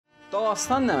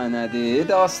داستان نه nədir?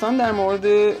 Dastan در مورد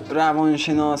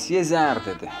روانشناسی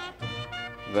زردdir.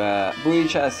 و bu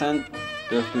ki əsən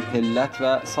Döktür Hillət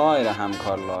və sair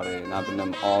həmkarları, nə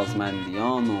bilim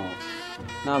Azməndiyan o,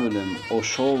 nə bilim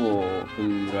Oşov o,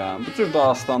 bilmirəm. Bu cür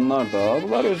dastanlar da,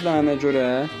 bunlar özlərinə görə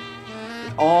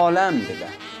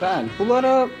aləmdirlər. Bəli,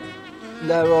 bunlara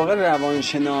در واقع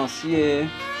روانشناسی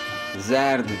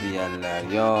زرد deyərlər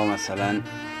ya məsələn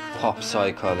pop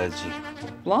psychology.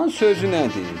 Bunların sözü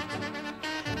nədir?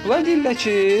 Bunlar deyirlər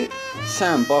ki,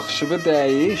 sən baxışını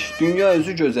dəyiş, dünya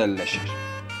özü gözəlləşir.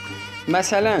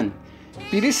 Məsələn,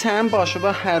 biri sənin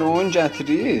başına heroin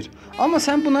gətirir, amma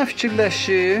sən buna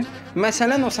fikirləşir,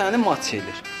 məsələn o səni mat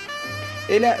edir.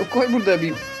 Elə qoy burada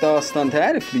bir dastan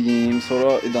tərifliyim,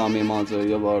 sonra idamə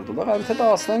macəraya vardılar. Əlbəttə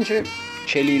dastan ki,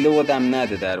 Çelili o dəm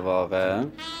nədir در واقع?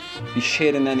 Bir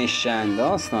şeirlə eşşəyin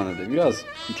dastanıdır. Biraz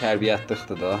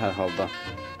tərbiyyətlidir da hər halda.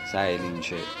 Səy edin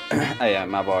ki, əgər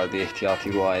məbarədə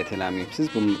ehtiyatı riayət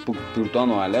eləməyibsiz,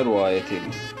 buradan o hələ riayət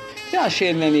edin. Ya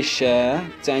şeirlə eşşə,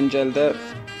 cəngəldə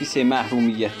bir şey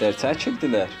məhrumiyyətlər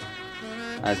çəkildilər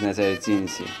az nəzər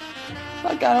cinsi.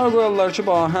 Və qərar qoyarlar ki,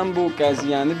 həm bu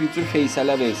qəziyyəni bir cür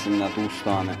feysalə versinlər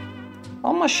dostanə.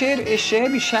 Amma şeir eşşəyə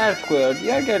bir şərt qoyar.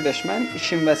 Deyər qardaş, mən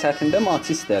işin vəsətində mat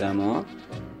istərəm ha.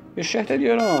 Eşşək də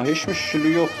deyər, heç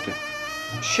müşkülü yoxdur.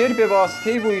 Şeir be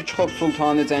vasitəyi bu İçxop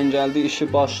Sultanı cəngəldə işi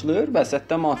başlayır,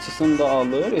 vəsətdə matçısını da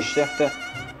alır. Eşşək də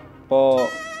ba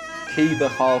teyb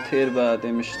xatir və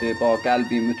demişdi, ba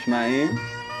qəlbi mütməin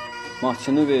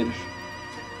matçını verir.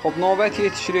 Xob növbət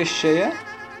yetişir eşşəyə.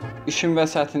 İşin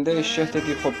vəsətində eşşək də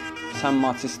deyir, xob sən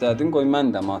mat istədin, qoy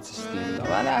mən də mat istəyim.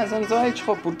 Vəli əzəmcəyi ki,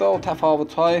 xob burada o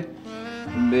təfavütay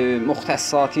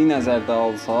müxtəssati nəzərdə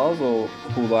alsaz, o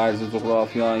pul arzu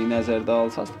coğrafiyayı nəzərdə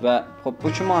alsaz və xob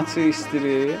bu ki matı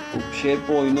istəyir, bu şeir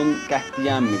boynun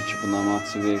qətliyənmir ki, buna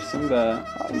matı versin və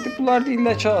indi bunlar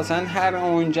deyirlər ki, sən hər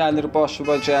oyun gəlir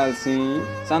başıva gəlsin,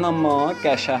 sən amma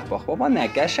qəşəh bax. Baba, nə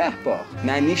qəşəh bax,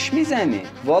 nə niş mizəni.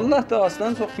 Vallah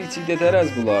dastan çox biçidədər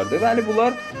az bulardır. Vəli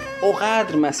bunlar o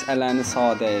qədr məsələni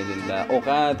sadə edirlər, o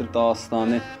qədr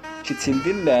dastanı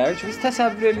kiçildirlər ki, biz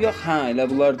təsəvvür eləyək, hə, elə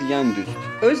bunlar deyən düzdür.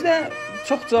 Özdə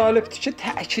çox cəlibdir ki,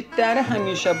 təkidləri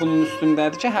həmişə bunun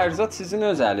üstündədir ki, hər zat sizin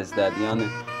öz əlizdədir. Yəni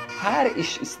hər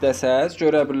iş istəsəz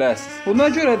görə bilərsiniz. Buna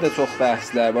görə də çox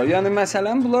bəhslər var. Yəni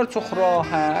məsələn bunlar çox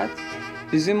rahat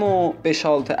bizim o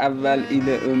 5-6 əvvəl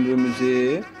ilə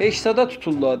ömrümüzü heçsada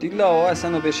tuturlar. Deyirlər, o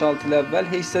əsən o 5-6 il əvvəl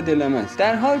heçsad eləməz.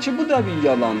 Dərhal ki, bu da bir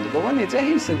yalandır. Baba, necə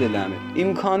heçsad eləmir?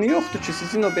 İmkanı yoxdur ki,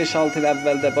 sizin o 5-6 il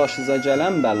əvvəldə başınıza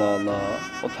gələn bəlalar,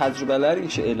 o təcrübələri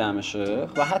ki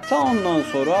eləmişik və hətta ondan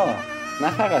sonra nə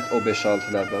fəqət o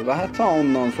 5-6 il əvvəl və hətta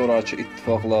ondan sonraki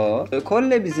ittifaqlar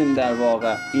kollə bizim در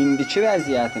واقع indiki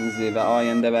vəziyyətimizi və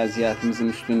ayəndə vəziyyətimizin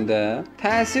üstündə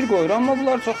təsir qoyur. Amma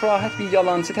bunlar çox rahat bir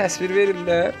yalançı təsvir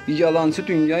verirlər, bir yalançı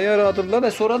dünya yaradırlar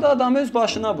və sonra da adamı öz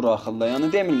başına buraxırlar. Yəni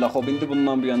demirlər, xob indi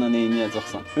bundan bu yana nə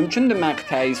edəcəksən? Mümkündür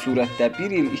məqtəyi surətdə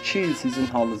 1 il, 2 il sizin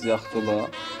halınız yaxdılar.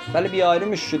 Bəli, bir ayrı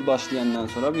müşkül başlayandan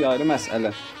sonra, bir ayrı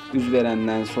məsələ üz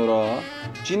verəndən sonra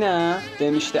cinə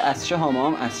demişdi əski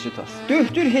hamam əski tas.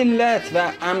 Döktür Hillət və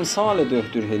əmsal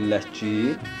Döktür Hillət ki,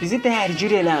 bizi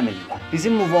dərgir eləmirlər,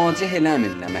 bizi müvacih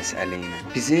eləmirlər məsələ ilə,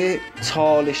 bizi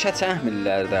çalışə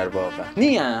çəkmirlər در واقع.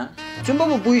 Niyə? Çünki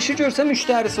baba bu işi görsə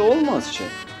müştərisi olmaz ki.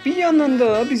 Bir yandan da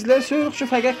bizlər söyürük ki,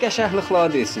 fəqət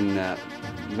qəşəhliklər desinlər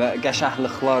və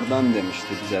qəşəhliklərdən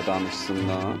demişdi bizə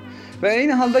danışsınlar. Və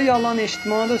eyni halda yalan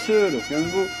eşitməyə də söyürük.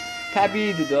 Yəni bu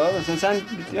təbiidir də. Məsələn, sən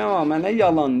deyirəm, mənə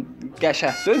yalan,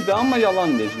 qəşəh sözdür, amma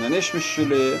yalan deyirsən, heç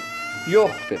müşkülü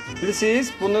yoxdur.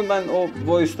 Bilirsiniz, bunu mən o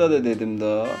voice-da da dedim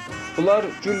də. Bunlar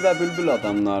gül və bülbül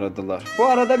adamlarıdırlar. Bu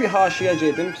arada bir haşiyə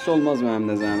gedim, pis olmaz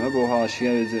mənim nəzərimə. Bu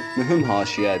haşiyə özü mühüm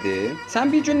haşiyədir.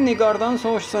 Sən bir gün Nigardan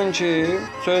soruşsan ki,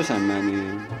 söyləsən məni.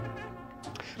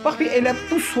 Bax, bir elə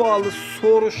bu sualı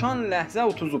soruşan ləhzə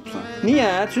utuzubsan. Niyə?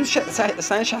 Çünki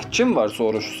sən şəkkin var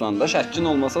soruşsan da. Şəkkin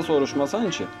olmasa soruşmasan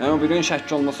ki. Yəni bir gün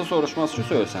şəkk olmasa soruşmaz ki,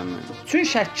 söyləsən mənə.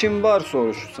 Çünki şəkkin var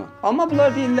soruşsan. Amma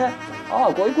bunlar deyirlər,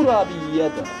 qoy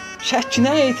qurabiyə də.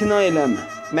 Şəkkinə etina eləmə.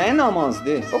 Mənə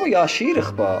namazdır. Baba,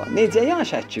 yaşayırıq ba. Necə ya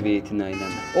şəkki və etina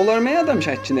eləmə? Olar mən adam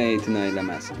şəkkinə etina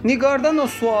eləməz. Nigardan o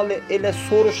sualı elə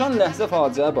soruşan ləhzə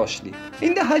faciə başlayır.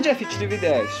 İndi hacə fikrini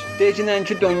dəyiş. Deginən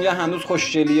ki, dünya hənuz xoş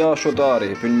gəliyə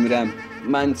şodarı, bilmirəm.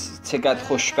 Mən çəqət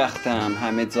xoşbəxtəm,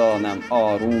 həmə canəm,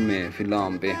 arumi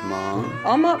filan behman.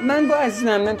 Amma mən bu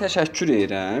əzizlərimdən təşəkkür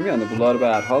edirəm. Yəni bunlar və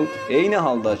hər hal eyni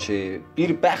halda ki,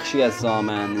 bir bəxşi az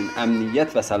zamanın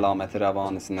əmniyyət və səlaməti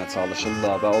rəvanəsinə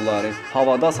çalışırlar və onları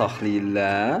havada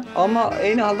saxlayırlar. Amma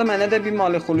eyni halda mənə də bir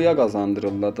mal-xuluya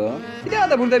qazandırırlar da. Bir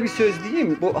də burada bir söz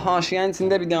deyim. Bu haşiyənin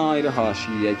içində bir dənə ayrı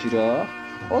haşiyə girək.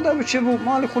 O da bu ki, bu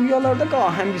Malixuliyalarda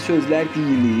qahəng bir sözlər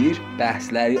deyilir,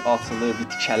 bəhsləri açılır, bir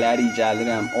tikələri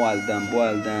gəlirəm o əldən, bu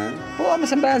əldən. Bunlar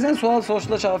məsələn bəzən sual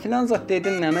soruşulur ki, filan zət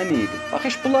dedin nə mənə idi? Bax,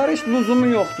 heç bunlara heç lüzumu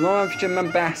yoxdur. Mənim fikrim,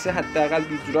 mən bəhsi hətta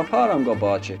bir cür aparam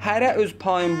qabağa ki, hərə öz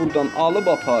payını buradan alıb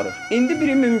aparır. İndi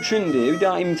biri mümkündür. Bir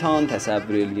daha imtahan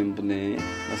təsəvvür eləyin bunu.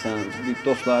 Məsələn, bir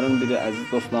dostların biri, əziz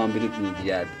dostların biri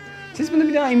deyərdi. Siz bunu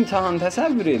bir daha imtahan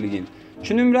təsəvvür eləyin.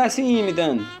 Ki nömrəsi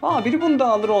 20-dən. Biri bunda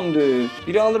alır 14,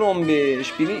 biri alır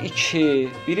 15, biri 2,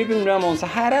 biri bilmirəm onsa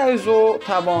hərə öz o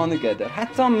tavanı qədər.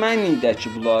 Hətta mən də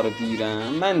ki bunları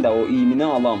deyirəm, mən də o 20-ni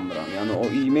alamıram. Yəni o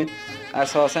 20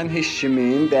 əsasən heç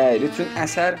kimin dəyəri üçün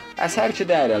əsər ki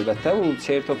dəyər əlbəttə. Bu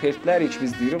çertopertlər heç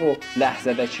biz deyirik o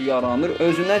ləhzədəki yaranır.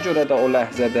 Özünə görə də o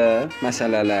ləhzədə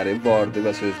məsələləri vardı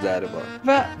və sözləri var.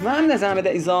 Və mənim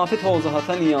nəzərimdə izafi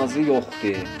tozahata niyazı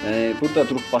yoxdur. Burada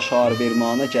durub başarı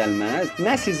vermana gəlməz.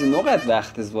 Nə sizin o qədər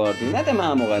vaxtınız vardı, nə də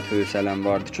mənim o qədər hövsələm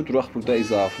vardı ki, duraq burada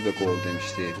izafi və qol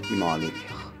demişdi imalıyıq.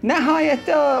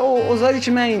 Nəhayətdə o zəri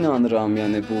ki, mən inanıram,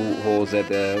 yəni bu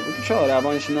hozədə. Bu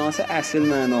rəvanşinası əsl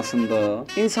mənasında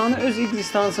insanı öz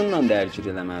ekzistansından dərk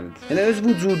eləməlidir. Yəni öz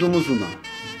vücudumuzla.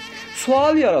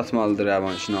 Sual yaratmalıdır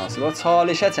rəvanşinası və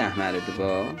çalişə çəkməlidir bu.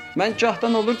 Mən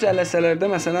gahdan olur cələsələrdə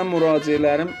məsələn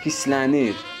müraciələrim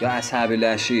hisslənir ya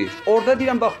əsəbiləşir. Orada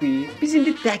deyirəm bax biz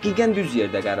indi dəqiqən düz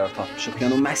yerdə qərar tapmışıq.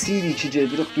 Yəni o məsiri ki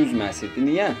gedirik düz məsirdir.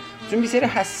 Niyə? Çünki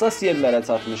biz həssas yerlərə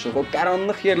çatmışıq, o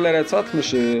qaranlıq yerlərə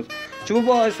çatmışıq. Ki bu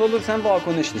bahis olur sən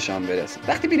vakonış nişan verəsən.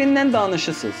 Vaxtı birindən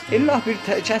danışırsınız. İllah bir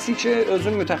kəsi ki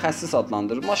özün mütəxəssis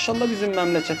adlandırır. Maşallah bizim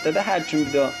məmləkətdə də hər kim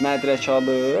bir də mədrək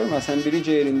alır. Məsələn biri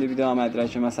yerində bir daha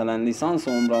mədrəki məsələn lisans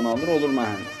umran alır, olur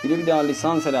mühəndis. Biri bir daha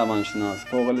lisans rəvanşinası,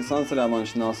 fوق lisans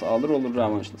rəvanşinası alır, olur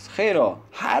rəvanşinası. Xeyr o.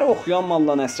 Hər oxuyan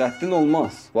Molla Nəsrəddin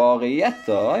olmaz. Vaqiət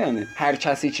də, yəni hər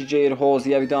kəsi ki geyir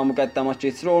hoziyə bir daha müqəddəmat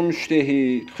keçirir, o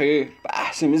müştəhid. Xeyr,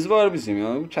 bəhsimiz var bizim.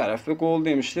 Yəni bu tərəfə qol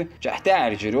demişdi. Gəh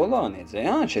dərgiri olan necə?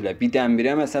 Yəni ki,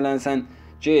 birdən-birə məsələn sən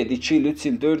get 2 il, 3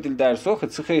 il, 4 il dərs oxu,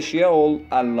 çıx eşiyə ol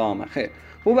Allamə. Xeyr.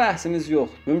 Bu bəhsimiz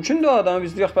yoxdur. Mümkündür o adamı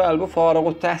biz deyək bəli bu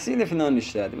fariğ təhsil filan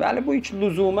işlədi. Bəli bu iki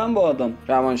lüzumən bu adam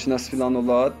rəvanşinas filan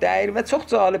olar. Dəyir və çox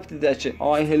cəlibdir də ki,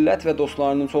 Ayhillət və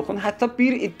dostlarının çoxunun hətta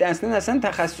bir iddəsinin əsən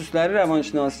təxəssüsləri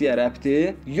rəvanşinasi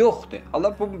ərəbdir. Yoxdur.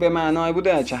 Allah bu mənayi bu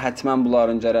deyil ki, həttəmən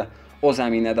bunların gərə o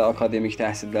zəminədə akademik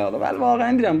təhsildə alıb. Bəli,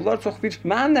 vaqəən deyirəm, bunlar çox bir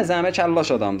mənim nəzərimə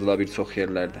kəllaş adamdılar bir çox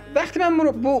yerlərdə. Vaxtı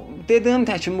mən bu dediyim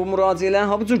təkin bu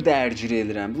müraciələrin ha bu cür dərgir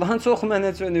edirəm. Bunların çox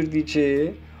mənə dönürdü ki,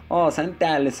 sən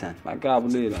dəlisən. Mən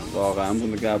qəbul edirəm, vaqəən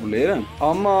bunu qəbul edirəm.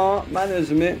 Amma mən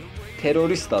özümü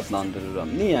terrorist adlandırıram.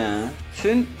 Niyə?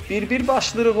 Çünki bir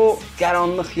başlayırıq o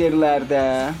qaranlıq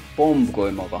yerlərdə bomb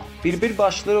qoymağa. Bir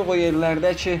başlayırıq o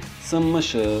yerlərdə ki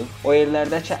sınmışıq, o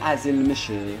yerlərdə ki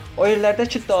əzilmişik, o yerlərdə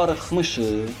ki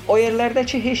darıxmışıq, o yerlərdə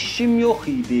ki heç kim yox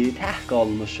idi, tək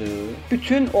qalmışıq.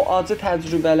 Bütün o acı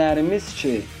təcrübələrimiz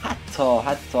ki, hətta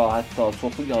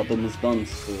çoxu yadımızdan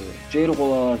çıxır. Geyir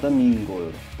oralarda min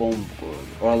qoyuruq, bomb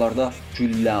qoyuruq, oralarda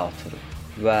güllə atırıq.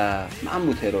 Və mən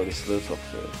bu terroristliyi çox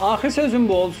sevirəm. Axır sözüm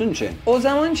bu olsun ki, o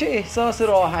zaman ki ehsas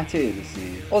rahat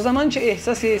edirsiniz, o zaman ki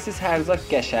ehsas edirsiniz hər zət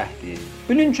qəşəhdir.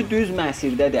 Bilin ki düz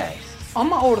məsirdə dəyirsiniz.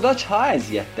 Amma orada çağ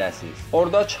əziyyətdəsiz.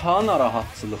 Orada çağ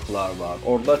narahatçılıqlar var,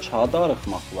 orada çağ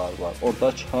darıxmaqlar var,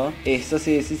 orada çağ ehsas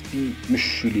edirsiniz bir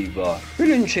müşkülük var.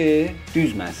 Bilin ki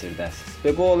düz məsirdəsiz.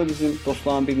 Və bu ola bizim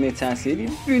dostların bir neçəsi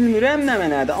eləyib. Bilmirəm nə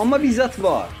mənədir, amma bir zat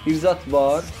var. Bir zat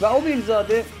var və o bir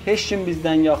zadı heç kim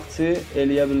bizdən yaxşı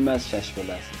eləyə bilməz kəşf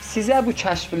eləsin. Sizə bu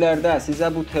kəşflərdə, sizə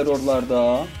bu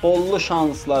terrorlarda bollu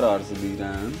şanslar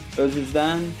arzulayıram.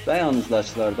 Özünüzdən və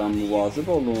yanınızdakılardan müvazib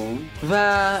olun. Və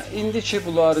indi ki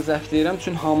bunları zəbt edirəm,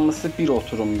 çünki hamısı bir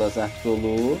oturumda zəbt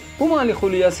olur. Bu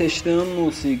Malixuliya seçdiyim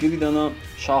musiqi bir dənə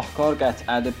şahkar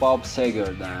qətədir Bob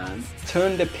Seger'dən.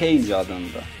 Turn the Page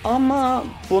adında. Amma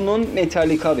bunun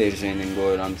Metallica versiyonunu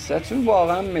qoyuram sizə. Çünki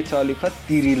vaqəən Metallica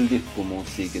dirildi bu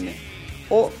musiqini.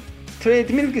 O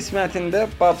treadmill qismətində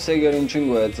Bob Seger'in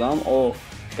qoyacağam. O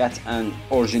qətən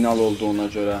orijinal olduğuna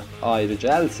görə ayrı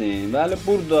gəlsin. Bəli,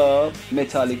 burada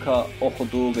Metallica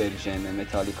oxuduğu versiyonu,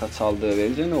 Metallica çaldığı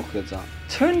versiyonu oxuyacağam.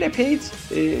 Turn the Page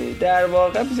der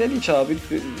vaqiə bizə deyir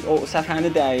ki, o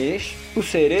səfəni dəyiş. Bu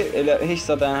seri elə heç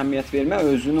zada əhəmiyyət vermə,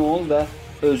 özün ol və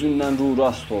özündən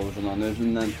rurast olursan,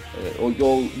 özündən o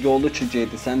yolu ki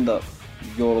gedirsən də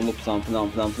yorulubsan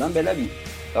filan belə bir.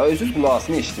 Ya özünüz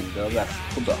qulağını eşidin də, bəs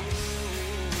bu da.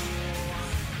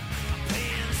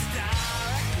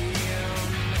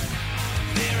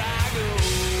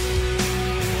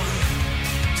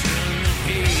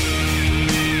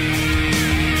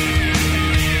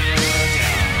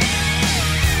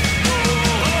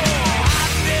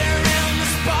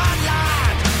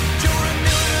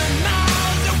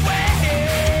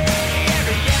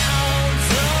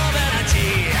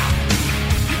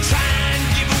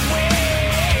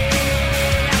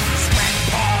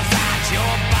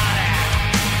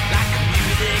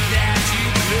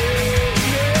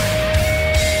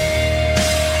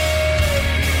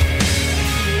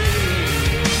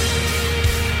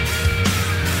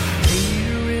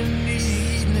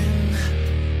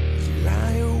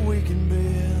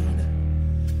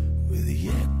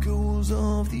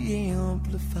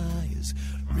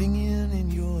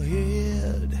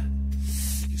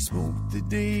 the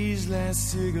day's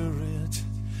last cigarette,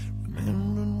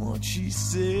 remembering what she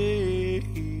said.